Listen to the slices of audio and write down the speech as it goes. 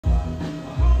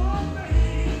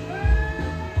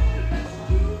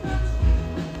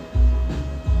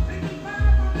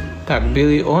Так,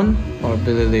 Billy on or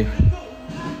Billy leave?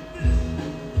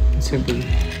 Let's say Billy.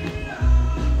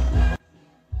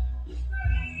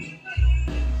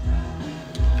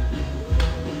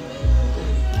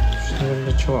 Что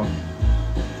для чего?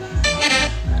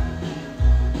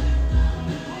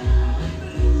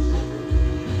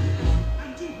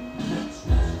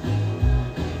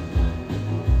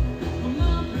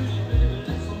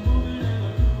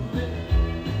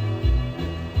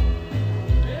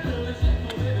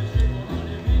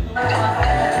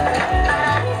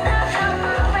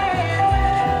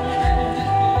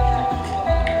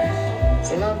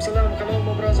 Салам, hello,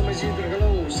 my brother Mazidr,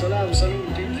 hello, салам, салют,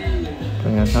 thank you.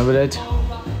 Понятно, блядь.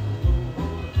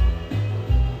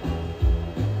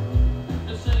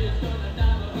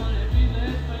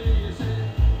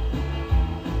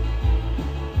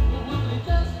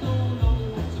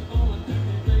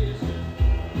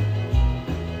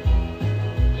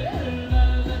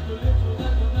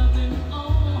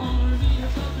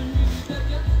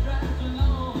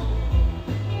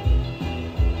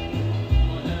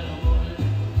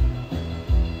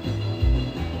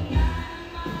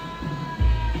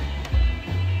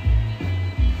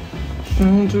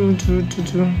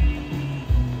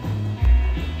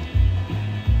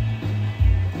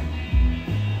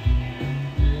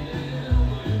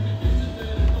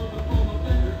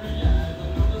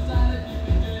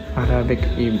 Arabic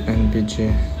and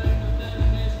BG.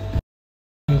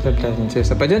 Это, блядь,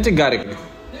 интересно. Пойдемте, Гарик.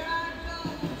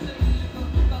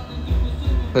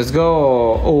 Let's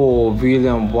go. Oh,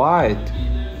 William White.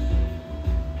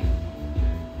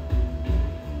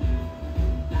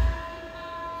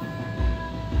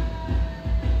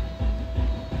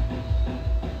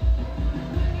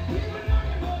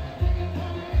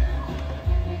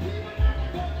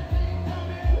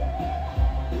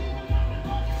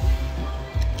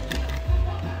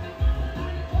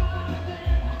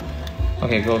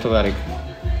 Okay, go to Garrick.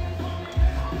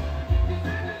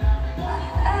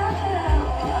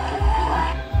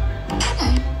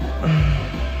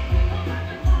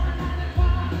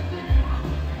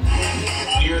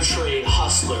 You're a trade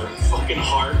hustler, fucking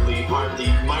hardly.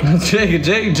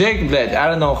 Jake, блядь, I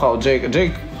don't know how Jake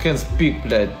can speak,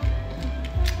 блядь.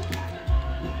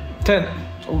 10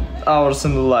 hours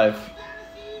in the life.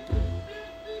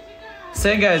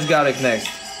 Say guys, Garrick next.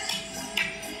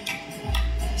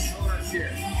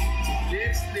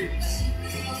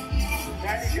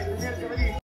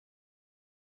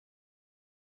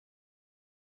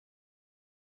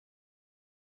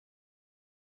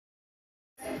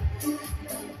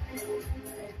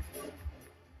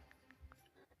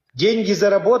 Деньги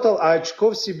заработал, а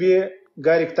очков себе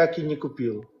Гарик так и не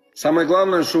купил. Самое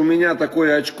главное, что у меня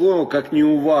такое очко, как не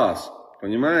у вас.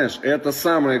 Понимаешь? Это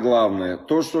самое главное.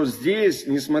 То, что здесь,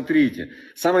 не смотрите.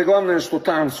 Самое главное, что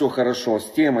там все хорошо,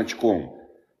 с тем очком.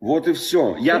 Вот и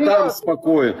все. Я там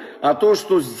спокоен. А то,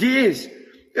 что здесь,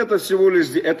 это всего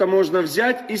лишь... Это можно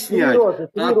взять и снять.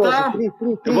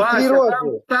 Вася,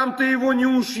 там ты его не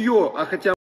ушьешь. А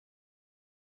хотя...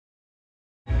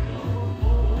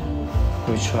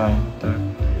 We try. Так.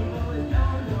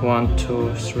 1,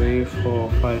 2, 3, 4,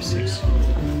 5, 6.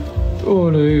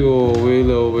 Oh,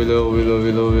 Willow.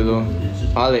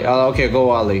 Ali, okay,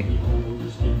 go Ali.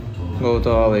 Go to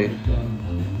Ali.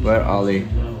 Where Ali?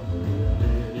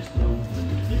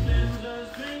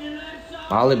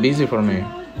 Ali busy for me.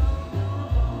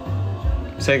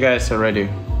 Say guys, I'm ready.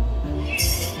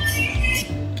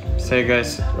 Say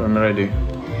guys, I'm ready.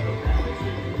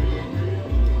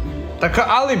 Так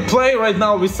Ali play right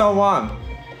now with someone.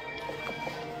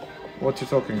 What you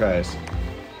talking, guys?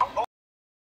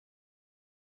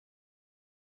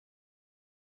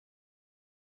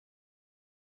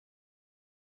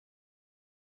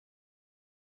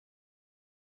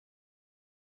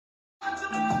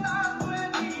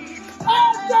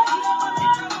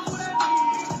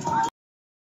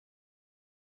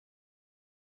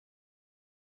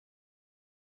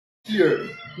 Here,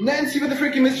 Nancy with the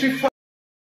freaking mystery.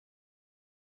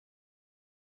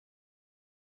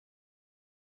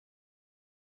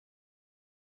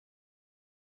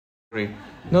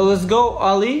 No, let's go,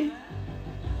 Ali.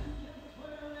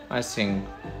 I think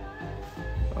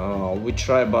we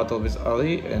try battle with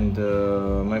Ali and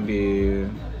maybe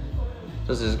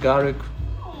this is Garrick.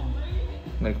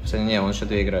 Не, он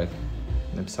что-то играет.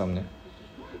 Написал мне.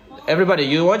 Everybody,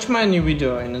 you watch my new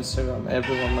video in Instagram.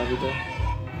 Everyone, my video.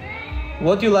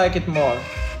 What you like it more?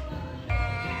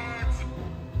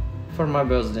 For my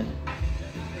birthday.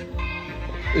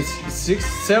 It's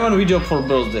 6-7 video for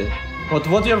birthday.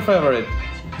 What your favorite?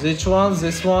 This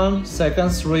one, second,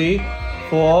 3,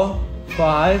 4,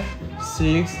 5,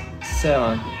 6,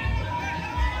 7.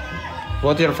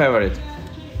 What's your favorite?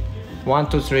 1,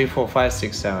 2, 3, 4, 5,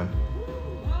 6, 7.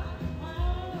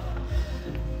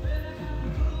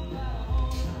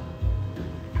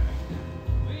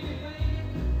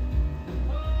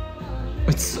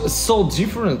 It's so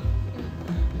different.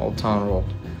 Old Town Road.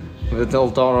 With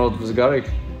Old Town Road with Garrick.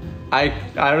 I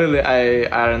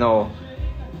don't know.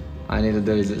 I need to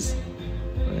do this.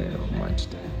 Much.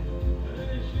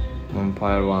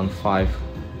 Vampire 1, 5.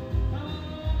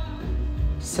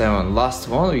 7. Last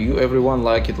one? You everyone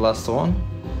like it last one?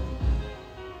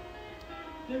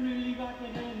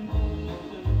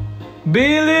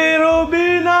 Billy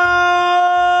Rubino!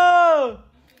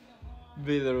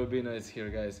 Billy Rubino is here,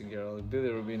 guys and girls. Billy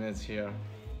Rubino is here.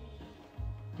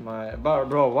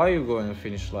 Bro, why are you going to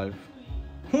finish live?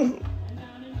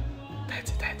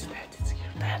 That's it's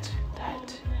here. That.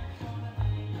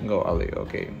 Go Ali,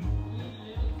 okay.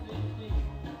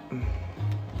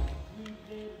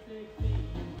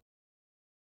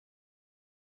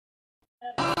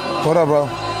 What up, bro?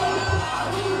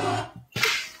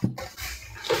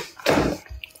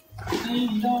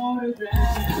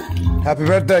 Happy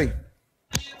birthday.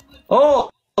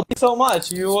 Oh, thank you so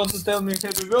much. You want to tell me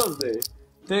happy birthday?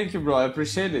 Thank you, bro. I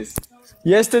appreciate this.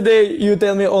 Yesterday, you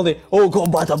tell me only, oh, go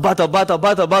battle,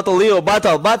 Leo,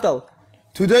 battle.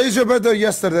 Today is your birthday,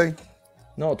 yesterday?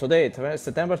 No, today,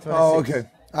 September 26th. Oh, okay.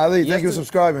 Ali, thank you for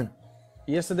subscribing.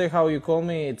 Yesterday, how you call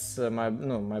me, it's my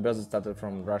birthday started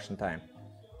from Russian time.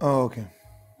 Oh, okay.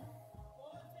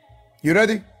 You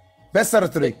ready? Best starter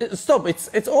today. Stop,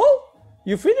 it's all?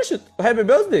 You finish it? Happy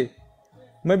birthday.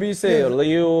 Maybe you say,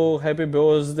 Leo, happy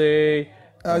birthday.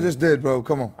 I just did, bro.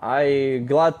 Come on. I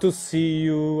glad to see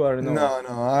you. I don't know. No,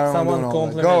 I don't Someone do all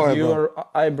that. compliment Go ahead, your bro.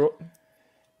 eyebrow.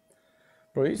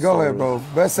 Bro, Go ahead, bro.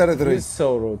 Best starter today. He's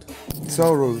so rude.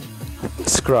 So rude.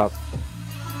 Scrap.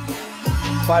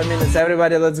 5 minutes,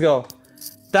 everybody, let's go.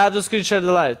 Tap the screen, share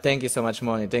the live. Thank you so much,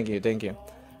 Moni. Thank you.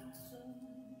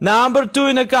 Number 2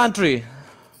 in the country.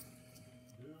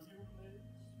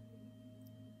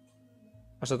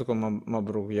 А что такое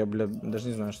Мабрук? Я, бля, даже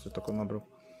не знаю, что такое Мабрук.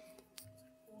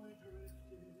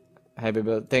 Happy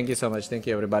birthday. Thank you so much. Thank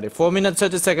you, everybody. 4 minutes,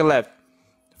 30 seconds left.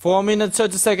 4 minutes,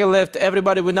 30 seconds left.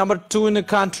 Everybody, we're number 2 in the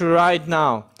country right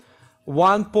now.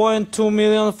 1.2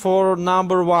 million for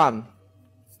number 1.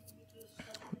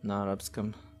 На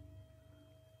арабском.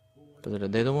 Подожди,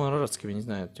 да я думал на арабском, я не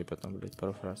знаю, типа там, блядь,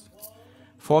 пару фраз.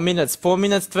 4 minutes,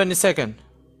 20 seconds.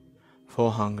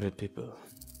 400 people.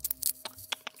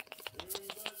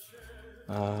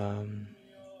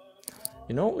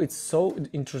 You know, it's so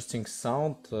interesting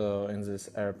sound in these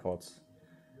AirPods.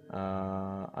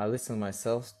 I listen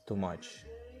myself too much.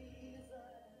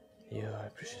 Yeah, I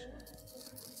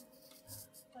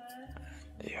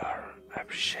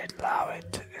appreciate love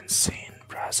it and seeing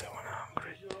brother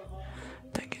 100.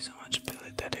 Thank you so much,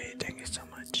 Billy Daddy. Thank you so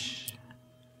much.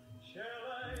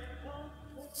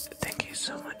 Thank you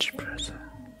so much, brother.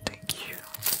 Thank you.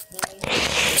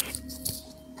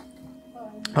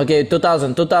 Okay,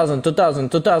 2,000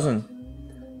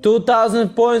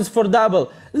 points for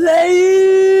double.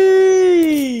 Lay!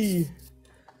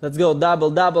 Let's go,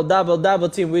 double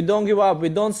team. We don't give up, we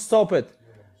don't stop it.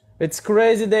 It's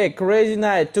crazy day, crazy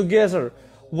night, together.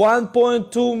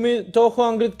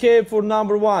 1.200k for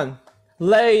number 1.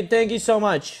 Lay, thank you so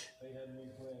much.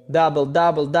 Double.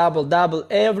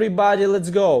 Everybody, let's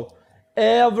go.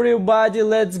 Everybody,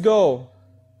 let's go.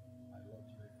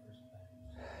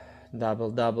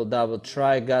 Double.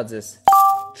 Try God this.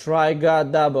 Try God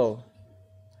double.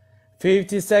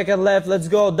 50 seconds left. Let's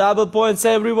go. Double points,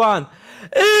 everyone.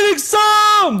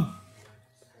 Ericsson!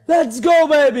 Let's go,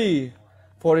 baby.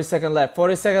 40 seconds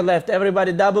left.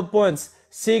 Everybody, double points.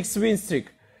 6 win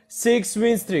streak.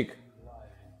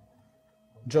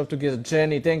 Drop together.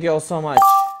 Jenny, thank you all so much.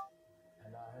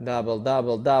 Double.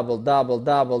 Don't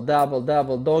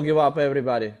give up,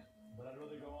 everybody.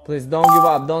 Please don't give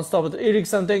up, don't stop it.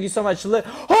 Ericsson, thank you so much.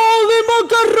 Holy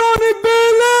macaroni,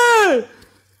 Billy!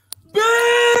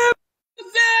 Billy!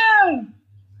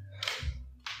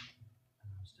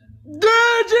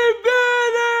 Dirty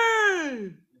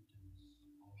Billy!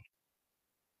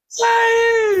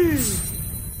 Hey!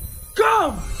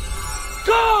 Come!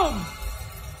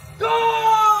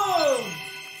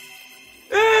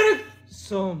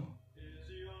 Ericsson!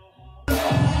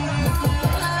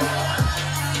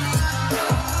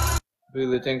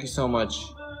 Billy, thank you so much.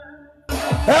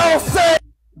 LC!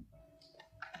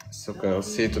 Suka,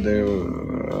 LC today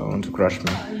want to crush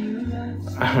me.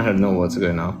 I don't know what's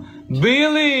going on.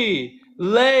 Billy!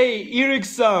 Lay!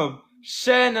 Ericsson!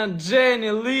 Shannon,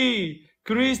 Jenny, Lee!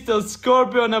 Crystal,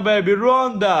 Scorpion, baby,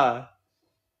 Rhonda!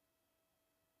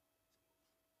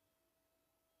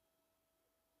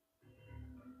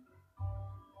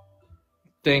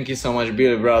 Thank you so much,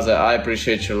 Billy, brother. I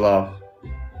appreciate your love.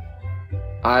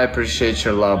 I appreciate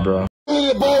your love, bro.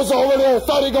 Billy the Bozo over there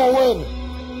thought he gonna win.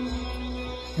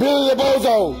 Billy the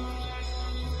Bozo.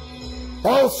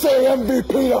 I'll say MVP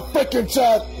the freaking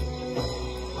chat.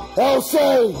 I'll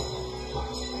say.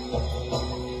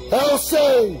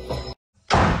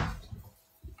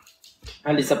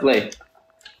 Alisa, play.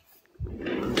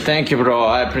 Thank you, bro.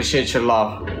 I appreciate your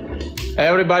love.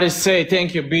 Everybody say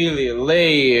thank you, Billy,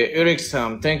 Lay,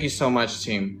 Ericsson. Thank you so much,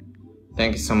 team.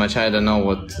 Thank you so much. I don't know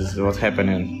what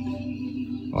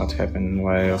happening. What happened?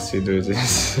 Why else you do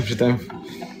this every time?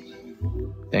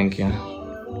 Thank you.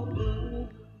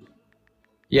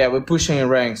 Yeah, we're pushing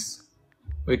ranks.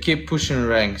 We keep pushing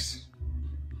ranks.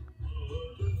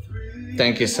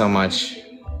 Thank you so much.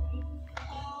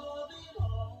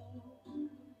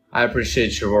 I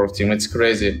appreciate your work, team. It's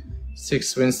crazy.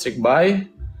 6 win streak by,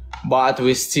 but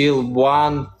we still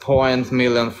 1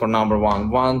 million for number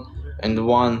one.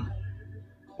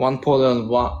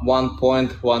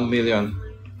 1.1 million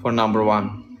for number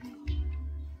one.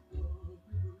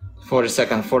 40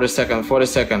 second.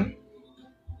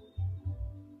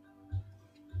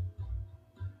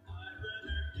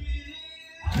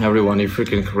 Everyone, you're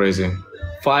freaking crazy.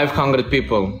 500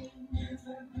 people.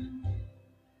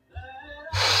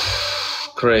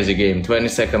 Crazy game. 20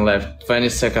 seconds left.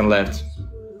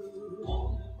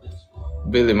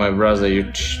 Billy, my brother,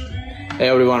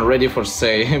 everyone ready for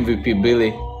say MVP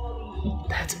Billy.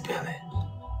 That's Billy.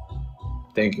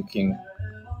 Thank you, King.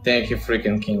 Thank you,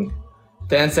 freaking King.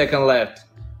 10 seconds left.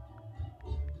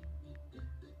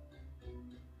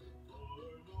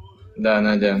 Да,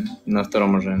 Надя, на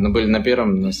втором уже. Но были на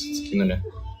первом, нас скинули.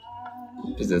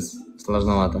 Пиздец,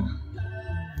 сложновато.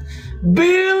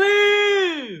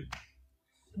 Billy!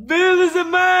 Billy's a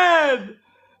man!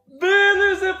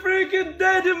 Billy's a freaking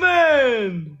daddy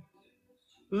man!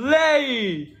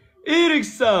 Lay,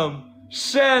 Ericsson,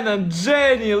 Shannon,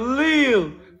 Jenny,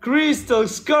 Lil, Crystal,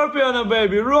 Scorpion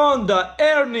baby, Rhonda,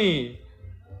 Ernie.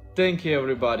 Thank you,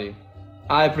 everybody.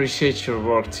 I appreciate your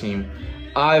work, team.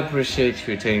 I appreciate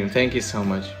you, team. Thank you so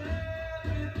much.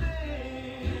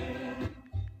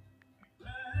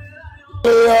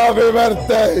 Leo, happy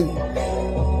birthday!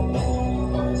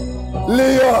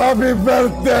 Leo, happy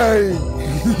birthday!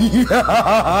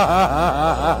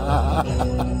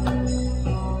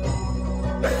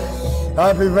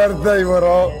 Happy birthday,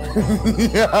 bro!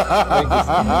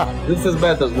 This is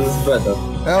better.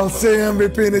 LC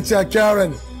MVP in the chat,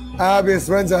 Karen, Abby,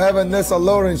 Renzo, Heaven, Nessa,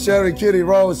 Lauren, Sherry, Kitty,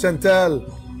 Rose, Chantel.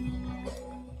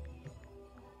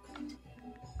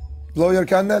 Blow your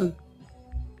candle?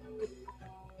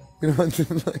 You don't want to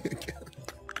blow your candle?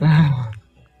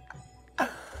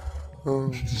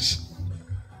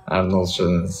 Arnold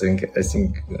shouldn't think. I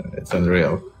think it's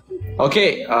unreal.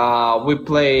 Okay, we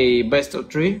play best of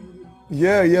 3.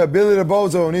 Yeah, Billy the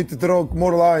Bozo need to throw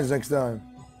more lines next time.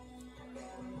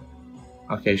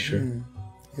 Okay, sure.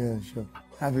 Yeah, sure.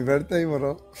 Happy birthday,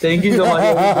 bro. Thank you so much.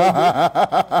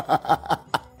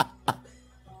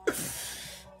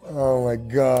 Oh my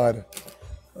god.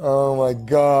 Oh my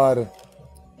god.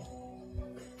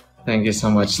 Thank you so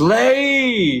much.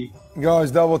 Lay!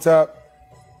 Guys, double tap.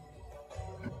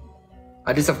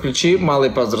 Алиса, включи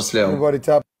 «Малый повзрослел». Everybody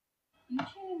tap.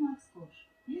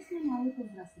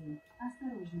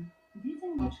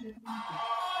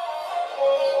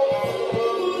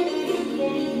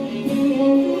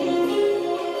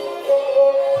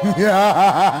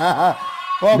 Yeah.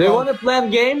 Do you want to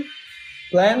plan game?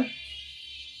 Plan?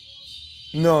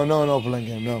 No, playing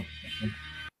game, no.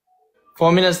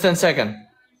 4 minutes 10 seconds.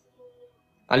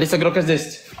 Алиса, громко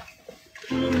здесь.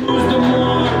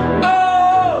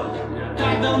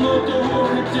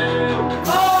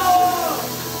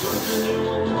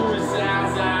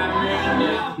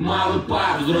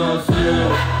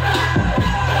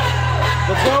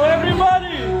 Let's go, everybody!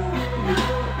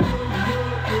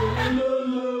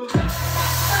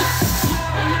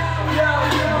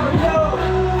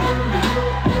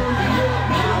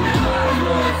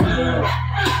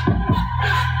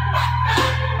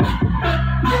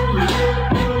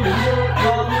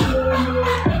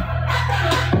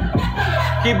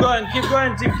 Keep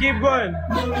going, team, keep going.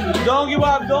 Don't give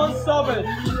up, don't stop it.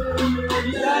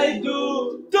 Я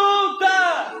иду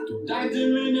туда! Туда, где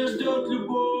меня ждет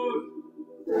любовь.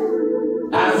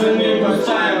 А за ним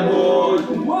большая боль.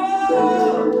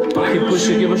 Keep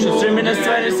pushing, 3 minutes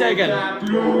 20 seconds.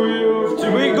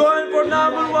 We're going for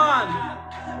number one.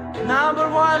 Number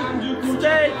one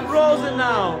state frozen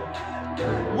now.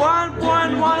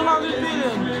 1.1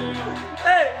 billion.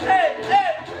 Hey!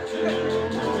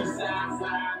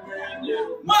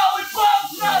 Малый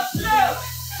повзрослел!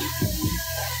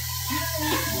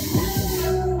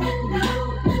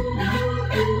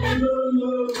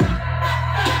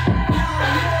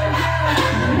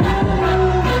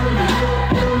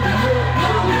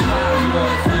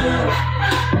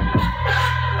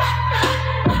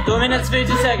 minutes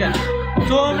 50 seconds.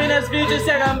 2 minutes 50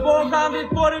 seconds.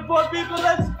 444 people.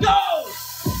 Let's go.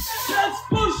 Let's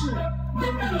push it.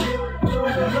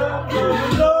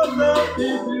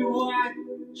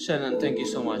 Shannon, thank you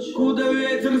so much. We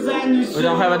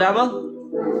don't have a double?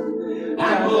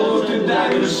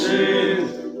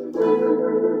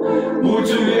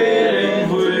 Будь уверен,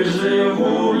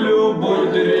 выживу любой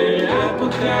дыре.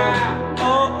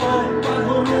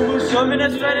 2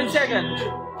 minutes 20 seconds.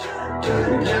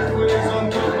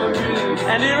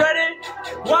 And you ready?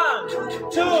 1,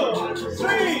 2,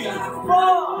 3,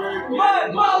 4,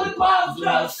 5. Малый пас.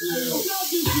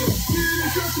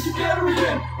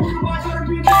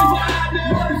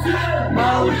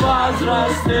 Малый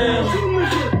возрастет.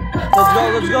 Let's go,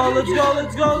 let's go, let's go,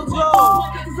 let's go, let's go.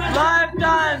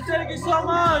 Lifetime, thank you so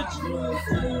much.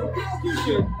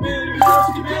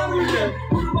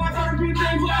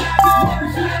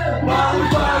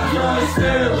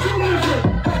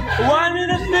 1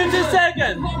 minute 50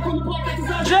 seconds.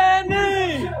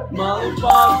 Jenny. Малый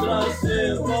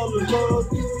возрастет.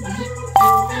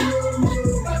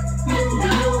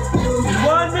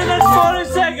 1 minute 40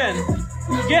 seconds.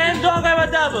 Game don't have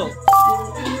a double.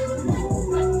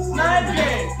 Snipe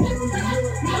game.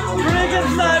 Friggin'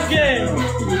 snipe game.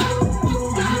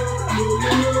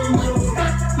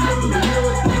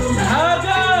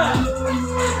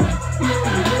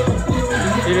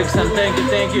 Erickson,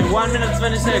 thank you. 1 minute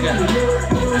 20 seconds.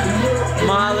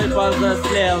 Малый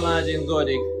повзрослел на 1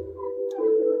 годик.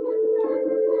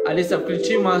 Алиса,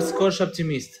 включи Макс Корж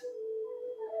 «Оптимист».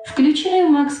 Включаю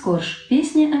Макс Корж.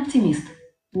 Песня «Оптимист».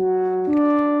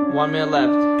 1 minute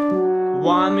left.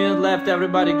 1 minute left,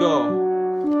 everybody go.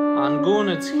 Angun,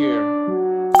 it's here.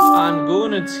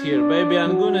 Angun, it's here. Baby,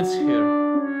 Angun, it's here.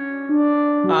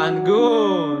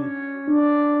 Angun.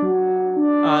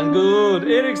 Angun.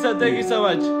 Erickson, thank you so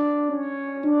much.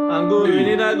 Angun, we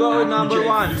need to go with number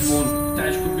 1.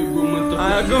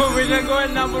 Angun, we need to go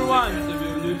with number 1.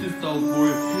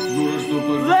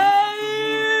 Play!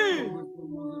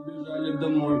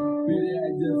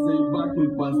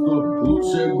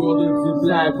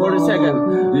 40 seconds. 30 seconds.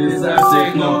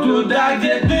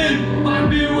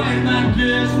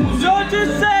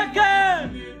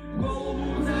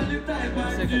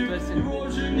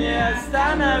 Не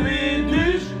останови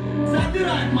дышь.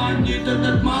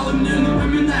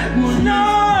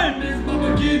 Snipe!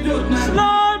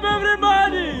 Snipe,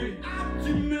 everybody!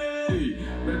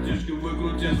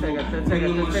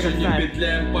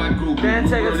 10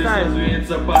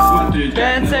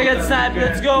 seconds snipe,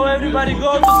 let's go, everybody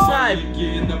go to snipe.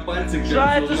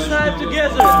 Try to snipe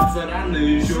together.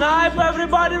 Snipe,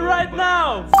 everybody, right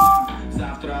now.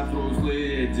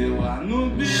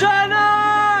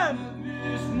 Shannon!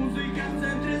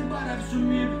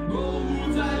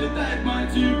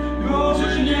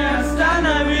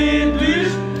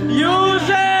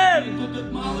 User!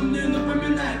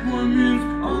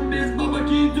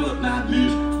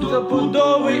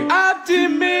 Стопудовый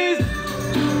оптимист!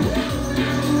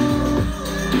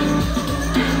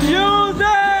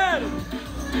 User!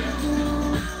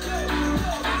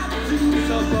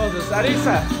 So close.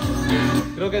 Arisa,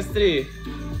 creo que es 3.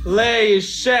 Lei,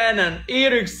 Shannon,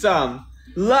 Erickson,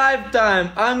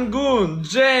 Lifetime, Angun,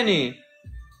 Jenny,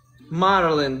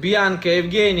 Marilyn, Bianca,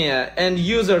 Evgenia, and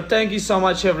User. Thank you so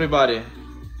much, everybody.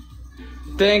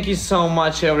 Thank you so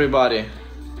much, everybody.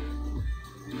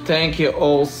 Thank you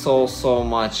all so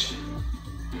much.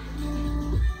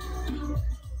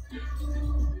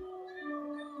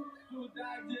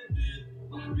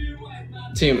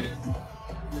 Team,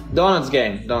 Donuts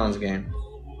game.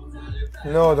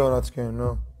 No donuts game,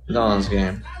 no. Donuts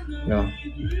game. No.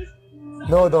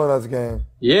 No donuts game.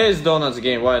 Yes, donuts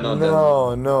game. Why not?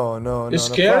 No. You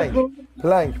scared?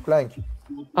 Plank.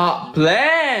 Ah,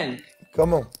 plank.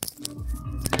 Come on.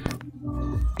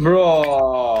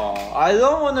 Bro, I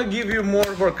don't want to give you more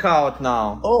workout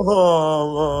now.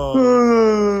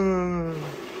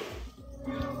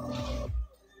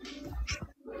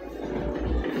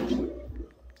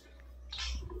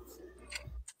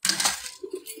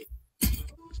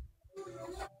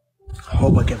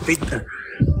 Hope I can fit there.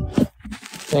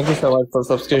 Thank you so much for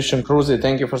subscription, Cruzy.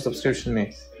 Thank you for subscription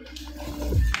me.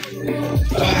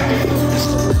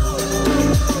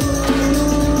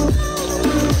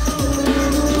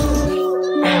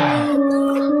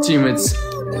 Team, it's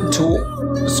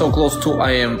so close to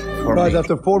IM for Guys, me.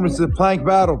 after 4 minutes is a plank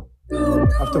battle.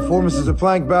 After 4 minutes is a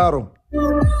plank battle.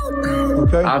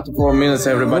 Okay? After 4 minutes,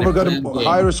 everybody. Whoever got a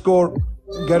higher score,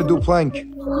 gotta do plank.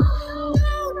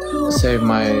 Save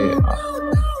my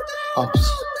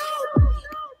ups.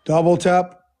 Double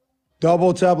tap,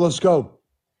 let's go.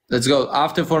 Let's go.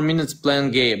 After 4 minutes,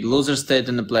 plank game. Loser stayed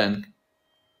in the plank.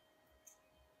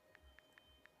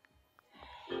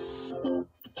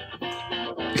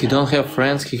 He don't have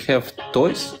friends, he have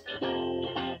toys?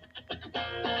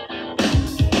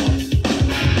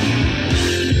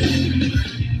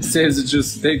 Save the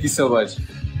juice, thank you so much.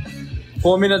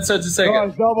 4 minutes 30 seconds.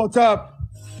 Guys, double tap.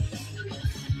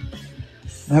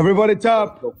 Everybody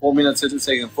tap. 4 minutes 30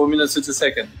 seconds, 4 minutes 30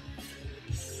 seconds.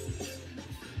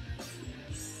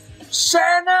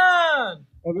 Shannon!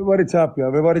 Everybody tap, yeah.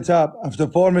 Everybody tap. After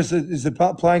 4 minutes is the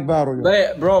plank battle.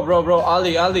 Yeah. Hey, bro,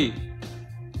 Ali.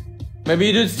 Maybe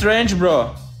you did strange,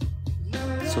 bro.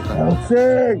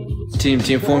 Okay. Team,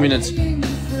 4 minutes. No.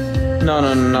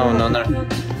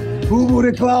 Boo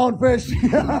the clownfish.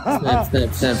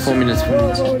 Snap, 4 minutes.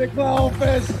 Boo the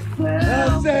clownfish.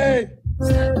 That's it.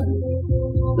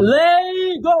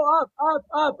 Lay, go up.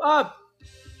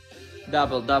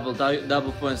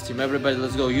 Double points, team. Everybody,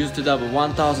 let's go. Use the double.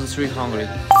 1,300.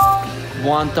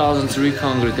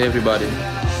 1,300, everybody.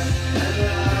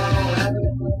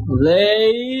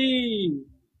 Lay.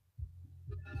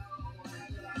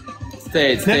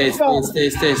 Stay.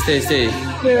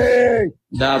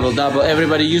 Double.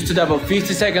 Everybody, use the double.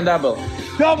 50-second double.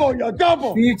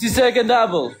 Double. 50-second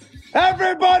double.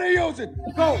 Everybody use it.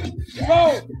 Go.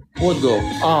 What go?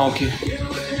 Oh, okay.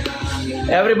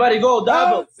 Everybody go,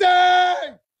 double.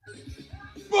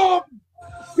 Boom.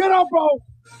 Get up, bro.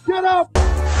 Get up.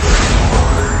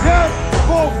 Yes.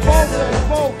 Boom.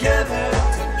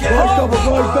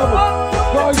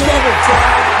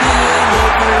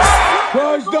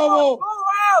 Guys double.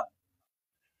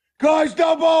 Guys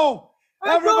double.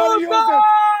 Everybody use it.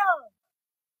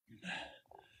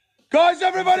 Guys,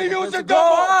 everybody use the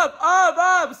double!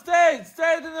 Up! Stay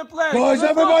in the plane! Guys,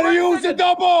 everybody use the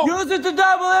double! Use it to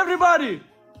double, everybody!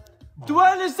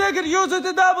 20 seconds, use it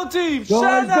to double, team!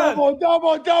 Guys, double!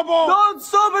 Don't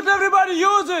stop it, everybody,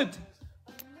 use it!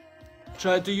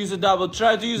 Try to use a double,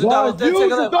 10 seconds left.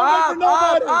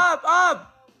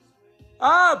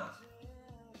 Up!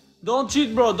 Don't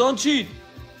cheat, bro, don't cheat!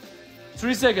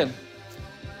 3 seconds.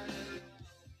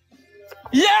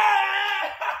 Yeah!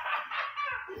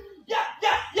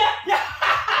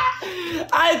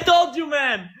 I told you,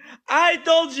 man. I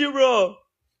told you, bro.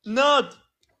 Not.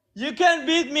 You can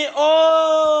beat me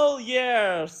all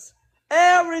years.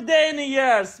 Every day in the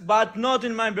years, but not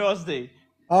in my birthday.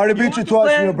 I already beat you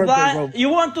twice in your birthday, bro. You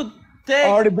want to take I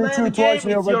already beat you twice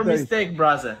in your birthday. It's your mistake,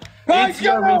 brother. It's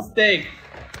your mistake.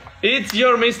 It's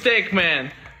your mistake,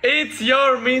 man. It's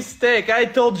your mistake. I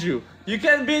told you. You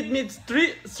can beat me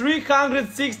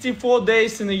 364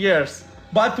 days in the years.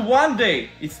 But one day,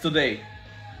 it's today.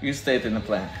 You stayed in the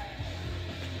plank.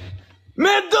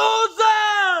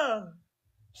 Medusa!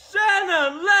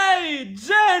 Shannon, Lay,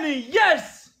 Jenny,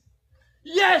 yes!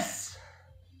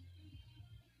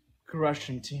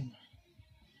 Crushing team.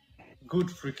 Good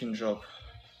freaking job.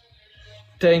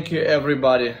 Thank you,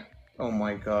 everybody. Oh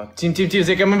my god. Team,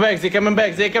 they're coming back. They're coming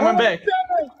back.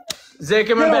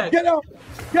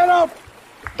 Get up!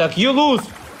 Так, you lose.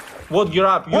 What, you're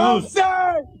up?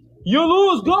 You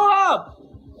lose, go up!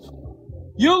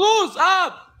 You lose,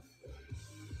 up!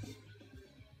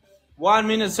 1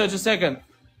 minute, 30 seconds.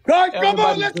 Guys, come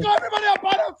on, let's go, everybody up,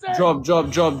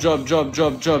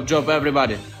 Drop,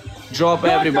 everybody. Drop,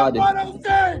 everybody.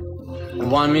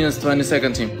 1 minute, 20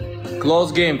 seconds, team.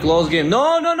 Close game.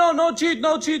 No cheat,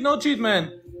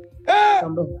 man. Hey,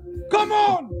 come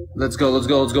on! Let's go.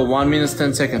 1 minute,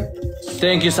 10 seconds.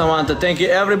 Thank you, Samantha. Thank you,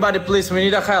 everybody, please, we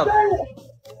need a help.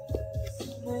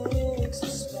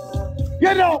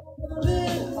 Get up!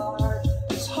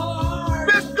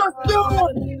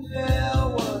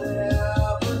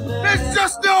 It's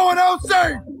just no one else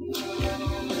say.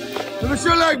 Let me see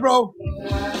your leg, bro.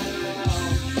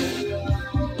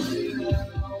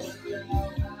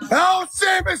 Else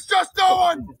say, it's just no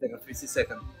one. 50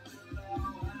 seconds.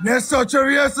 Nesso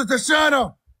Cherieso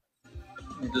Tashana.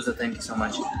 Medusa, thank you so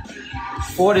much.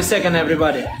 40 seconds,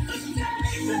 everybody.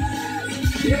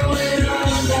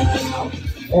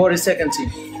 40 seconds,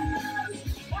 team.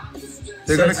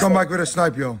 They're gonna come back with a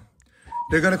snipe, yo.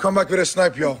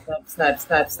 Snipe.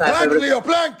 Plank, Leo,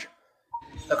 plank!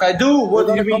 Like I do, what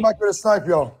do you mean? Come back with a snipe,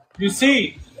 yo. You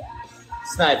see?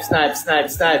 Snipe. Just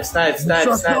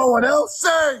no one else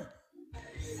say!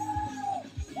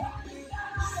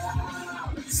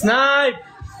 Snipe!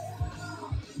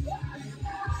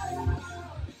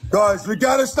 Guys, we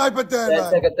gotta snipe it there,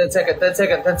 10 seconds.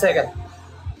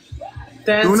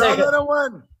 10 Do not seconds. let it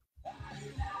win.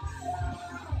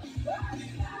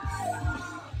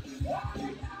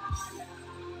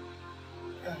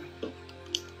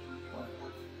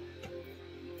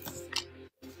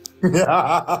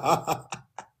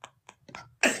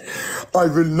 I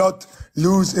will not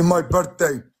lose in my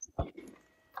birthday.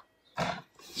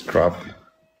 Scrap.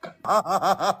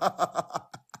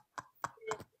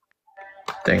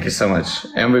 Thank you so much.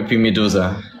 MVP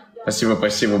Medusa. Спасибо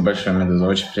большое, Медуза,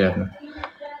 очень приятно.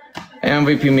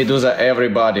 MVP Medusa,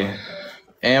 everybody.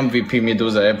 MVP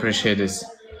Medusa, I appreciate this.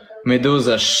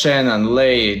 Medusa, Shannon,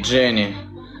 Lay, Jenny,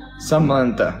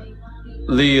 Samantha,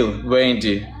 Lil,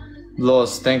 Wendy,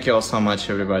 Los, thank you all so much,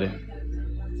 everybody.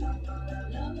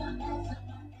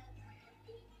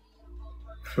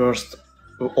 First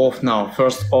off now.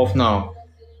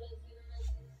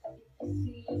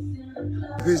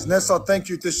 Peace. Nessa, thank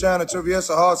you. Tashana,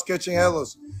 Traviesa, Haas, Catching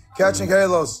Halos.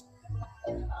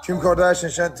 Kim Kardashian,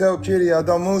 Chantel, Kitty,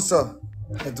 Adam Musa,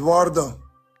 Eduardo.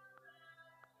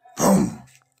 Boom.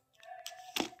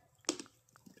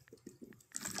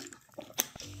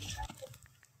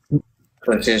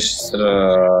 Сейчас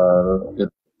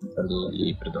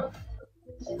и придумал.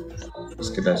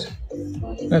 Скидать.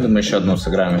 Я думаю, еще одну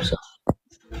сыграем и все.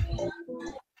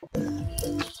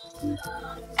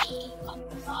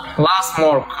 Last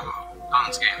more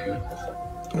Donuts game.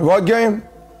 What game?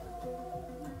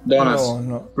 Donuts.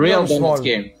 No. Real I'm Donuts small.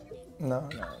 game. No.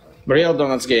 Real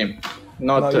Donuts game.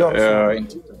 Not. No,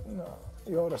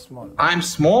 you're small. I'm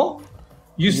small.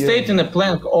 You stayed in a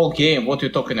plank all game. What are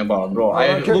you talking about, bro?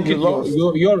 I look at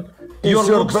you.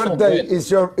 Your birthday.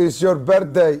 It's your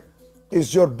birthday.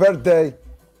 It's your birthday,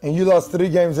 and you lost 3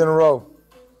 games in a row.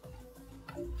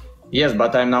 Yes,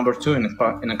 but I'm number 2 in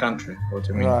the country. What do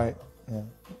you mean? Right. Yeah.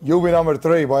 You'll be number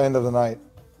 3 by end of the night.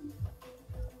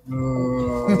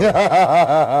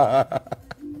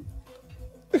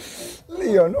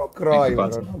 Leo, no cry, bro.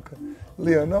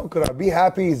 Leo, no cry. Be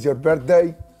happy. It's your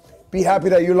birthday. Be happy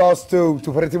that you lost to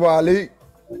Fatima Ali.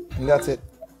 And that's it.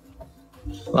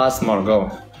 Last more, go.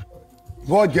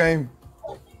 What game?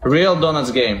 Real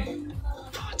Donuts game.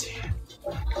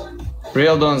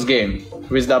 Real Donuts game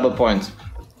with double points.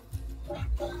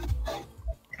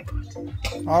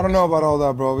 I don't know about all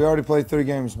that, bro. We already played 3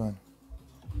 games, man.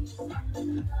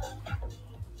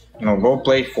 No, go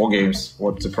play 4 games.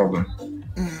 What's the problem?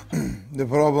 The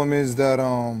problem is that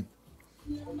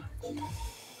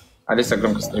Alisa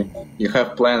громко смотри. You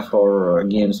have planned for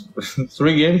games.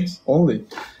 3 games only.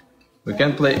 We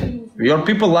can't play. Your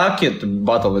people like it to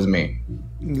battle with me.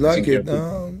 Like it.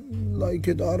 Like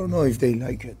it. I don't know if they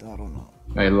like it. I don't know.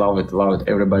 I love it.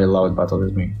 Everybody love it battle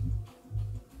with me.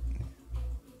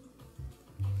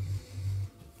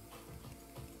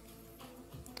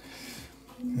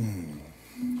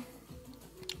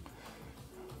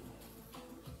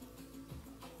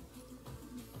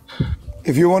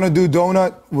 If you want to do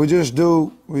donut, we just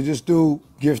do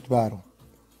gift battle.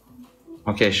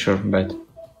 Okay, sure, bet.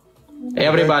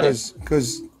 Everybody.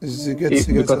 Because it gets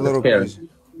a little crazy.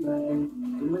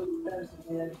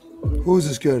 Who's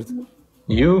scared?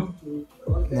 You?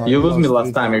 No, you lose me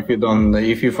last time. If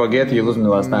you forget, you lose me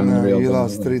last time in real. You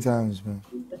lost 3 times, man.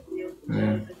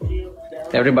 Yeah.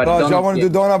 Everybody. Y'all want to do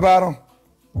donut battle?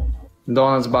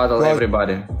 Donuts battle,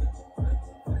 everybody.